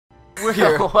We're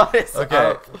here. What is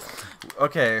up?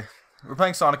 Okay. We're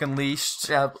playing Sonic Unleashed.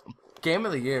 Yeah, game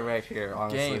of the year right here,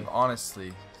 honestly. Game,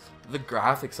 honestly. The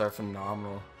graphics are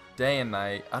phenomenal. Day and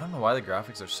night. I don't know why the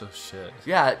graphics are so shit.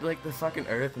 Yeah, like the fucking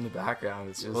earth in the background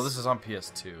is just... Well, this is on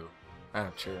PS2. Oh,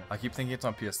 true. I keep thinking it's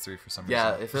on PS3 for some reason.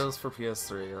 Yeah, if it was for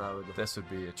PS3, that would... This would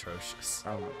be atrocious.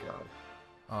 Oh my god.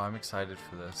 Oh, I'm excited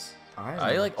for this.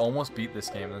 I like almost beat this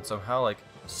game and then somehow like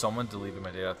someone deleted my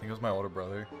data. I think it was my older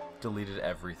brother. Deleted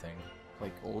everything.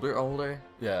 Like older?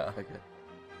 Yeah. Okay.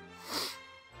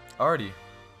 Alrighty,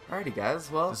 guys,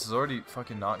 well... this is already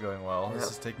fucking not going well. Yeah.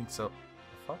 This is taking so...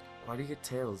 Fuck? Why do you get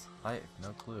tails? I have no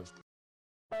clue.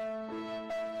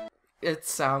 It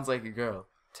sounds like a girl.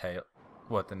 Tail.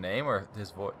 What, the name or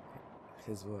his voice?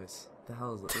 His voice. The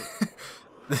hell is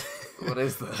it? What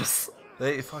is this?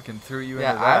 They fucking threw you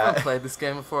Yeah, into I that. haven't played this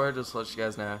game before, just to let you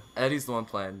guys know. Eddie's the one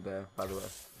playing there, by the way.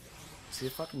 Is he a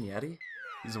fucking Yeti?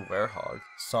 He's a werehog.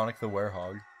 Sonic the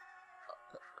werehog.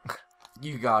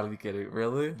 You gotta be kidding,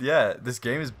 really? Yeah, this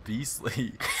game is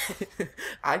beastly.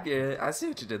 I get it. I see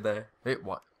what you did there. Wait,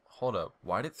 what? Hold up.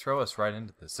 Why did it throw us right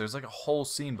into this? There's like a whole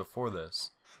scene before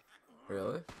this.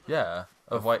 Really? Yeah,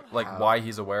 of why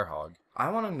he's a werehog. I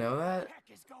want to know that.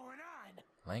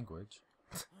 Language.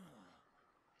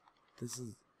 This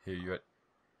is... Here you at.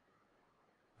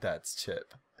 That's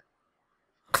Chip.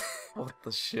 What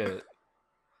the shit?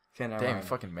 Can't Damn, he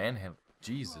fucking manhandled.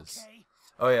 Jesus.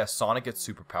 Oh yeah, Sonic gets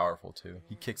super powerful too.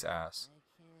 He kicks ass.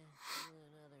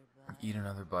 Eat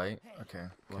another bite. Okay.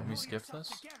 Can we skip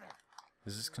this?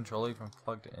 Is this controller even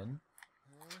plugged in?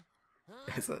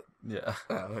 Is it? Yeah.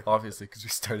 Oh, okay. Obviously, because we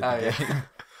started the game. Yeah.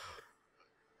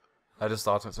 I just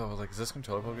thought to myself, I was like, is this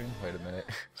controller plugged in? Wait a minute.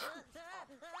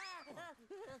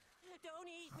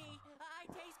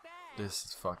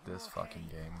 This fucking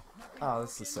game. Oh,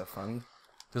 this is so funny.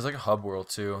 There's like a hub world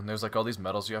too, and there's like all these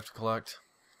medals you have to collect.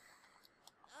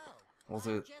 Was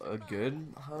it a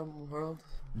good world?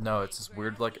 No, it's this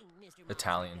weird like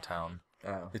Italian town.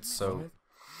 Oh. It's so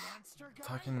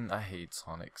fucking. I hate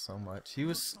Sonic so much.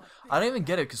 I don't even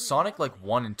get it because Sonic like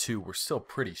 1 and 2 were still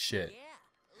pretty shit.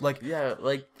 Like Yeah,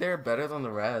 like they're better than the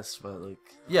rest, but like...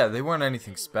 yeah, they weren't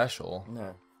anything special.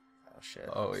 No. Oh shit.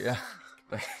 Oh yeah.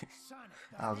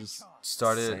 I'll just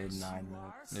Started. say 9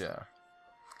 minutes. Yeah.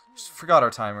 Just forgot our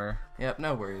timer. Yep,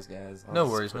 no worries, guys. I'll No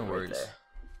just worries, put no it right worries.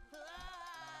 there.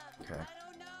 Okay.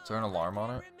 Is there an alarm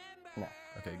on it? No.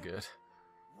 Okay, good.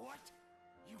 What?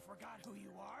 You forgot who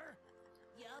you are?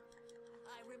 Yup.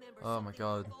 I remember. Oh my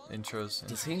god. Intros.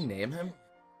 Does he name him?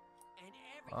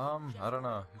 I don't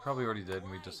know. He probably already did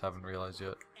and we just haven't realized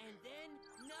yet. And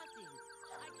then nothing.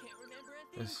 I can't remember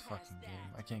a thing This past fucking that.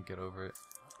 game. I can't get over it.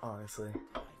 Honestly. I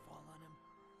fall on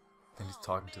him. And he's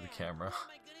talking to the camera. What am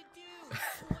I gonna do? What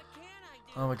can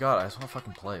I do? Oh my god, I just want to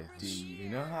fucking play. Do you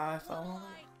know how I fell on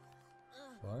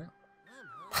What?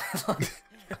 Don't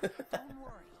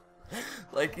worry.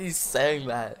 Like he's saying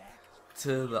that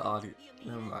to the audience.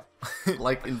 Never mind.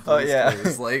 Like in Oh, voice yeah.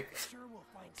 clues, like Sure we'll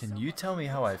find Can you tell me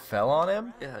how I fell on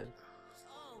him? yeah.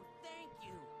 Oh, thank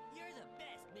you. You're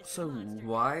the best, Mr. So Monster.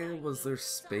 why was there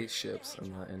spaceships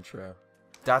in that intro?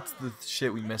 That's the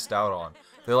shit we missed out on.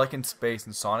 They're like in space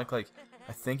and Sonic like,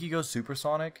 I think he goes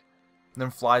supersonic, and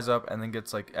then flies up and then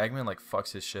gets like, Eggman like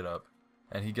fucks his shit up.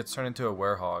 And he gets turned into a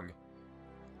werehog.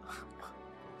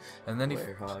 And then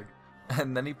Werehog.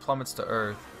 and then he plummets to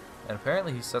Earth, and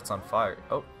apparently he sets on fire.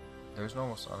 Oh, there's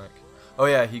normal Sonic. Oh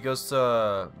yeah, he goes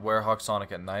to Werehog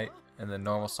Sonic at night, and then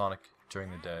normal Sonic during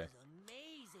the day.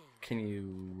 Amazing. Can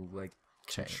you like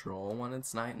Change. control when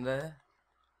it's night and day?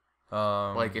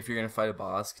 Like Like if you're gonna fight a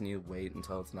boss, can you wait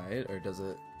until it's night, or does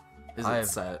it? Is I it have-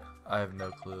 set? I have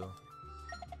no clue.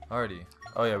 Already.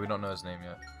 Oh yeah, we don't know his name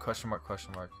yet. Question mark,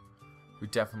 question mark. We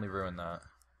definitely ruined that.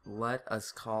 Let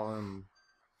us call him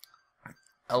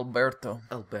Alberto.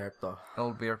 Alberto.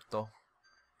 Alberto.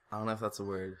 I don't know if that's a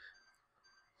word.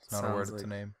 It's not a word, Sounds it's a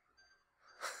like- name.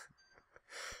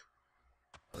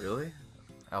 Really?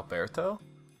 Alberto?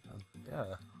 Yeah.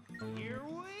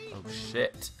 Oh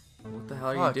shit. What the hell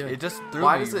are Fuck, you doing? it just threw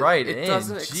Why me does it, right it in.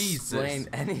 doesn't Jesus. explain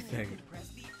anything.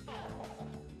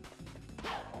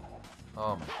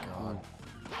 Oh my god.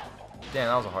 Damn,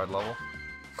 that was a hard level.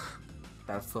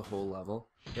 That's the whole level.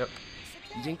 Yep.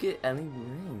 You didn't get any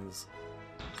rings.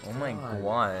 Oh my God.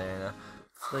 god.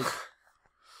 It's like,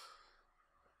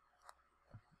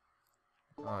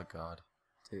 Oh god.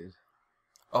 dude,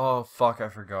 Oh fuck, I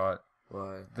forgot.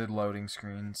 why? The loading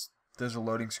screens. There's a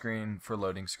loading screen for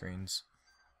loading screens.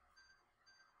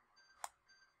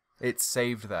 It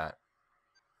saved that.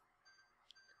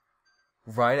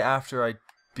 Right after I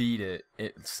beat it,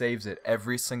 it saves it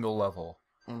every single level.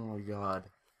 Oh my god.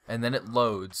 And then it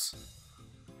loads.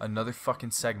 another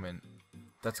fucking segment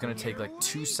that's gonna take like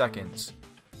 2 seconds,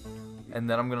 and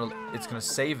then it's gonna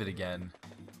save it again.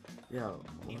 Yeah.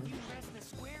 What?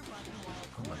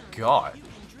 Oh my god.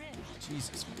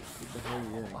 Jesus. What the hell are you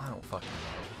doing? I don't fucking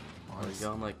know. Are you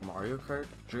on like Mario Kart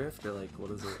drift or like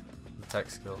what is it? The tech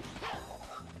skill.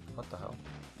 What the hell?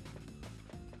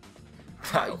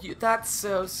 That's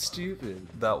so stupid.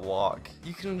 That walk.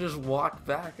 You can just walk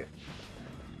back.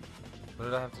 What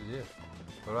did I have to do?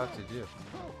 What do I have to do?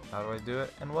 How do I do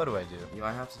it? And what do I do? You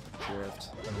might have to drift.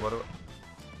 And what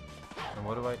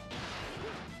do I?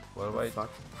 What do I?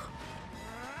 Fuck.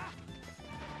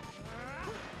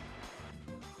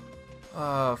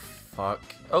 Oh fuck.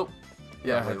 Oh.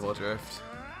 Yeah, I wait, had to what? drift.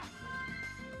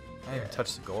 I didn't even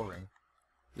touch the goal ring.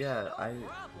 Yeah,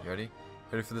 You ready?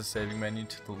 Ready for the saving menu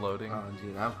to the loading? Oh,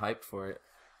 dude, I'm hyped for it.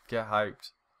 Get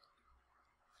hyped.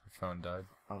 Your phone died.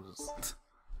 I'm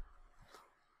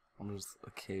just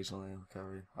occasionally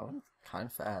recovery. I went kind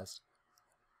of fast,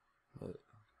 but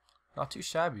Not too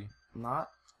shabby. not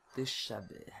this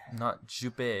shabby. Not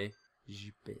jupe.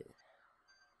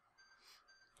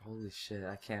 Holy shit!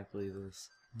 I can't believe this.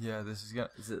 Yeah, this is gonna.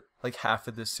 Is it Like half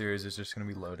of this series is just gonna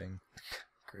be loading.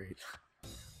 great?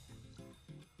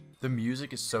 The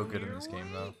music is so good in this game,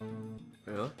 though.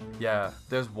 Really? Yeah,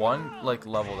 there's one like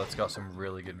level that's got some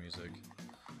really good music.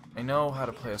 I know how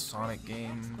to play a Sonic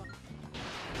game.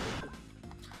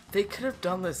 They could have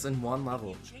done this in one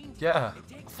level. Yeah,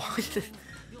 Why did?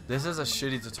 this is a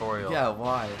shitty tutorial. Yeah,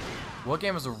 why? What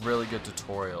game is a really good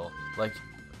tutorial? Like,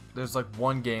 there's like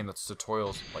one game that's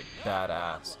tutorials like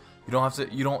badass. You don't have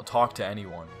to. You don't talk to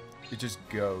anyone. It just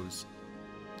goes.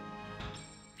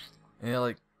 And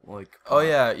like, oh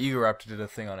yeah, Egoraptor did a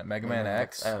thing on it. Mega Man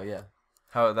X. Oh yeah.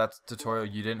 How that's tutorial.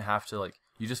 You didn't have to like.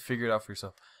 You just figured it out for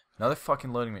yourself. Another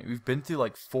fucking loading menu. We've been through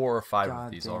like 4 or 5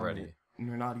 of these damn already. it.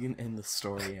 You're not even in the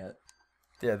story yet.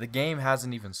 Yeah, the game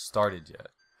hasn't even started yet.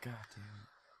 God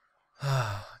damn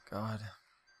it. God.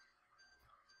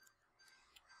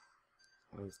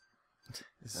 What is-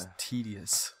 This is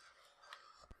tedious.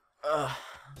 Oh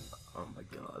my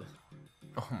god.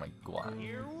 Oh my god.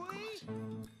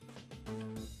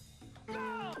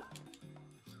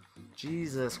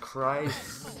 Jesus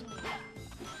Christ.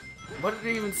 What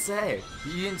did he even say?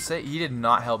 He didn't say. He did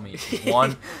not help me.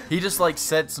 One. He just like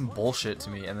said some bullshit to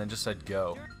me and then just said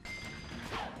go.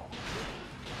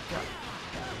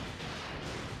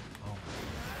 Oh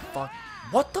fuck.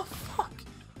 What the fuck?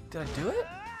 Did I do it?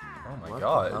 Oh my What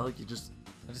god. the hell? You just...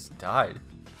 I just died.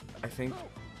 I think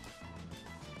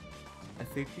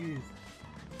he's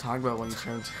talking about when you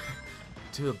turn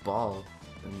to a ball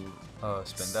and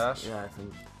Spin dash? yeah, I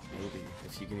think maybe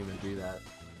if you can even do that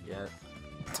yet.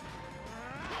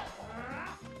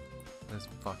 This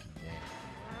fucking game.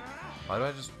 Why do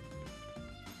I just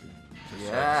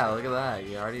Yeah, look at that.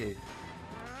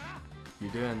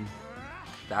 You're doing.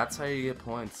 That's how you get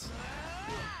points.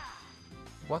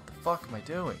 What the fuck am I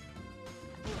doing?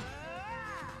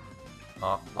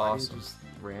 Why Awesome. You just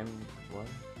ran what?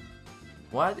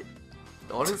 What?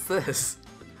 What is this?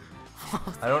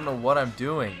 I don't know what I'm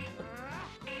doing.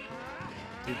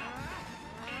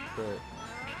 But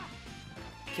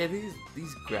okay,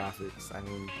 these graphics. I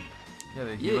mean,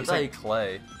 Yeah, he Yeah, looks like like-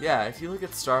 clay. yeah. If you look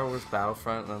at Star Wars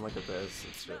Battlefront and then look at this,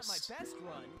 it's just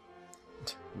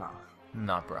nah.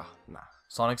 Nah, bruh. Nah.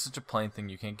 Sonic's such a plain thing,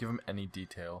 you can't give him any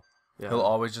detail. Yeah. He'll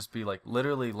always just be like,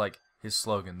 literally like his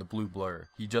slogan, the blue blur.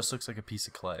 He just looks like a piece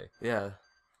of clay. Yeah.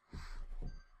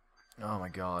 Oh my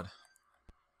god.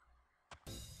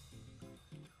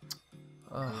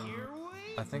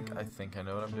 I think I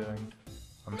know what I'm doing.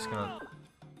 I'm just gonna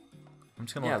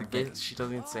Yeah. let the game. She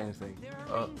doesn't even say anything.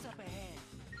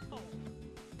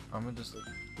 I'm gonna just.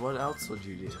 What else would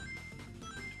you do?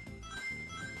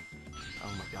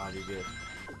 Oh my god, you're good.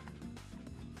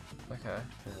 Okay.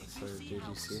 Yeah, so did you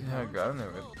see? See how I got in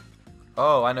there with.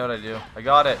 Oh, I know what I do. I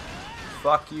got it.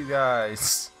 Fuck you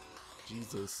guys.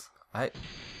 Jesus. I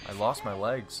lost my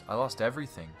legs. I lost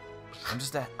everything.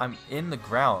 I'm in the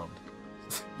ground.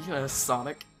 You know,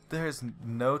 Sonic. There's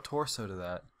no torso to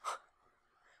that.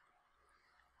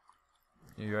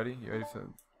 You ready? You ready for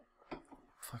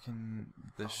fucking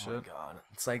this shit? Oh my god.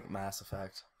 It's like Mass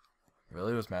Effect.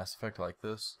 Really? Was Mass Effect like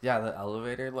this? Yeah, the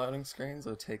elevator loading screens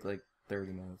would take like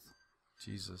 30 minutes.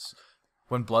 Jesus.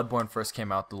 When Bloodborne first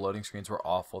came out, the loading screens were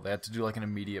awful. They had to do like an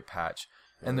immediate patch.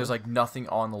 And there's like nothing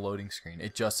on the loading screen.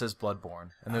 It just says Bloodborne.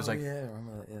 And there's oh, like yeah, I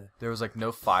remember that, yeah. there was like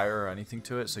no fire or anything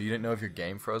to it, so you didn't know if your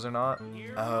game froze or not.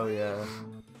 Oh yeah.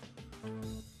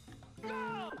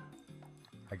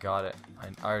 I got it.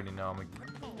 I already know.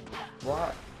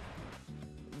 What?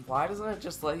 Why doesn't it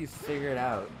just let you figure it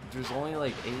out? There's only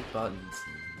like 8 buttons.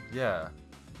 Yeah.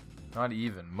 Not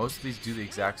even. Most of these do the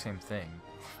exact same thing.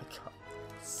 Oh my god.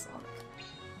 Sonic.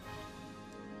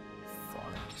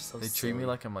 Sonic, you're so They treat me silly.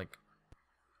 like I'm like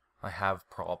I have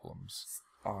problems.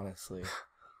 Honestly.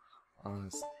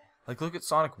 Honestly. Like look at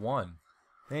Sonic 1.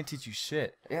 They didn't teach you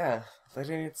shit. Yeah, they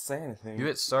didn't even say anything. You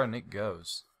hit start and it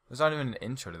goes. There's not even an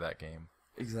intro to that game.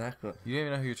 Exactly. You didn't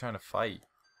even know who you're trying to fight.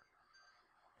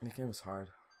 The game was hard.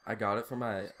 I got it for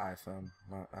my iPhone.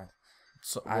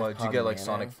 So, iPod what, did you get like Nano.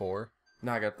 Sonic 4?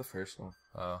 No, I got the first one.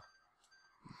 Oh.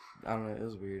 I don't know, it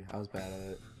was weird. I was bad at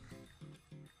it.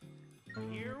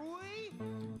 Here we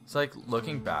It's like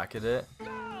looking back at it,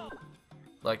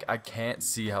 like I can't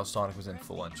see how Sonic was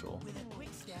influential. With a quick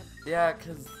step, Yeah,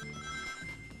 cause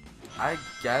I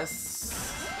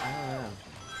guess I don't know.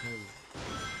 'Cause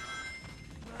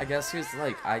I guess he was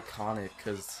like iconic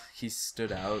because he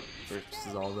stood out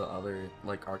versus all the other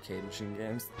like arcade machine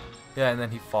games. Yeah, and then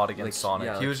he fought against Like, Sonic.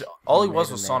 yeah, he like, was all he he was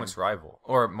made a Sonic's rival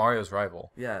or Mario's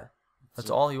rival. Yeah, That's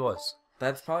so all he was.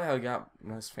 that's probably how he got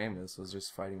most famous, was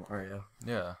just fighting Mario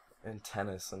Yeah. and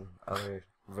tennis and other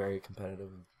very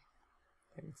competitive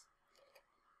things.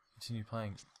 Continue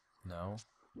playing. No.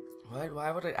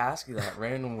 Why would I ask you that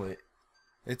randomly?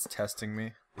 It's testing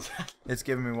me. It's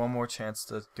giving me one more chance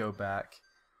to go back.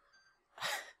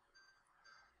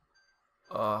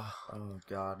 Oh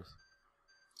god.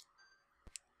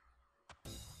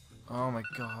 Oh my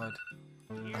god.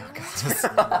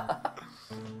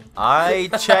 I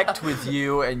checked with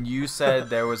you and you said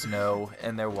there was no,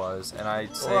 and there was, and I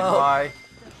say Well- why.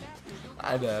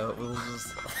 I know, it was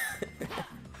just...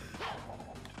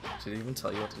 Did he even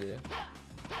tell you what to do?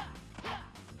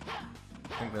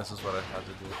 I think this is what I had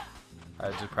to do.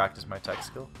 I had to practice my tech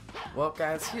skill. Well,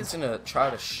 guys, he's gonna try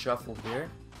to shuffle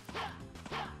here.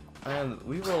 And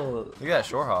we will Look at that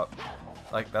shore hop.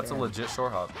 Like, that's Yeah. a legit shore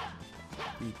hop.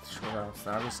 beat short off.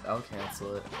 Now just L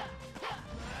cancel it.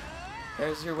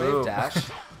 There's your Ooh. wave dash.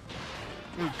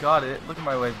 Ooh, got it. Look at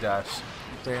my wave dash.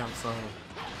 Damn, son.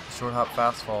 Short hop,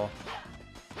 fast fall.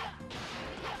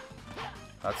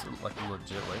 That's like a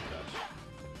legit wave dash.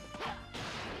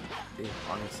 Dude,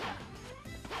 honestly.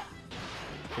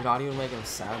 You're not even making a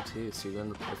sound, too, so you're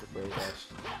doing the perfect wave dash.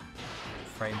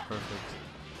 Frame perfect.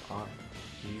 Oh,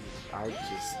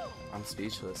 I'm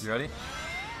speechless. You ready?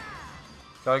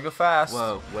 Gotta go fast.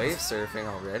 Whoa, wave surfing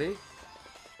already?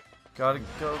 Gotta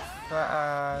go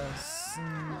fast.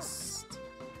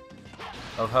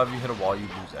 Of how if you hit a wall, you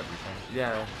lose everything.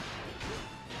 Yeah.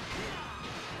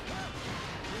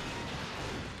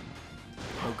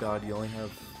 Oh god, you only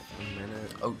have a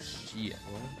minute. Oh shit.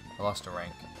 What? I lost a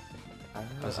rank. Oh,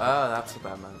 As if- that's what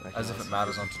that meant. Okay, As if that's- it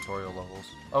matters on tutorial levels.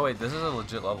 Oh wait, this is a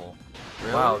legit level.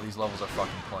 Really? Wow, these levels are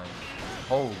fucking plain.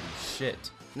 Holy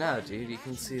shit. No, dude, you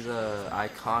can see the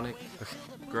iconic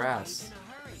grass.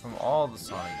 From all the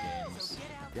Sonic games.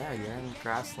 Yeah, you're in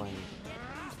grassland.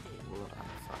 Well,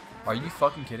 fuck. Are you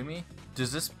fucking kidding me?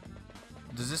 Does this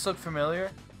look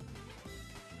familiar?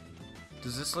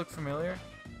 Does this look familiar?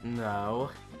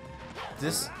 No.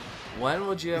 This When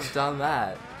would you have done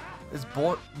that? is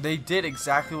they did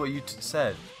exactly what you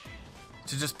said.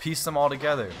 To just piece them all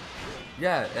together.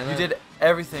 Yeah, and You then, did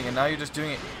everything and now you're just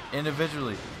doing it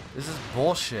individually. This is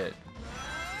bullshit.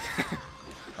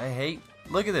 I hate.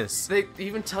 Look at this. They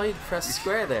even tell you to press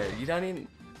square there. You don't even.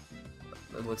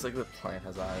 It looks like the plant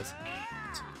has eyes.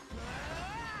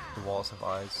 The walls have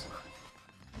eyes.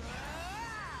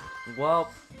 Well,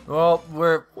 Well,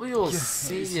 we will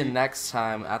see you next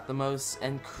time at the most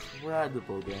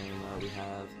incredible game that we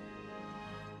have.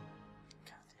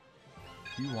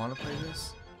 Do you want to play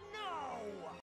this?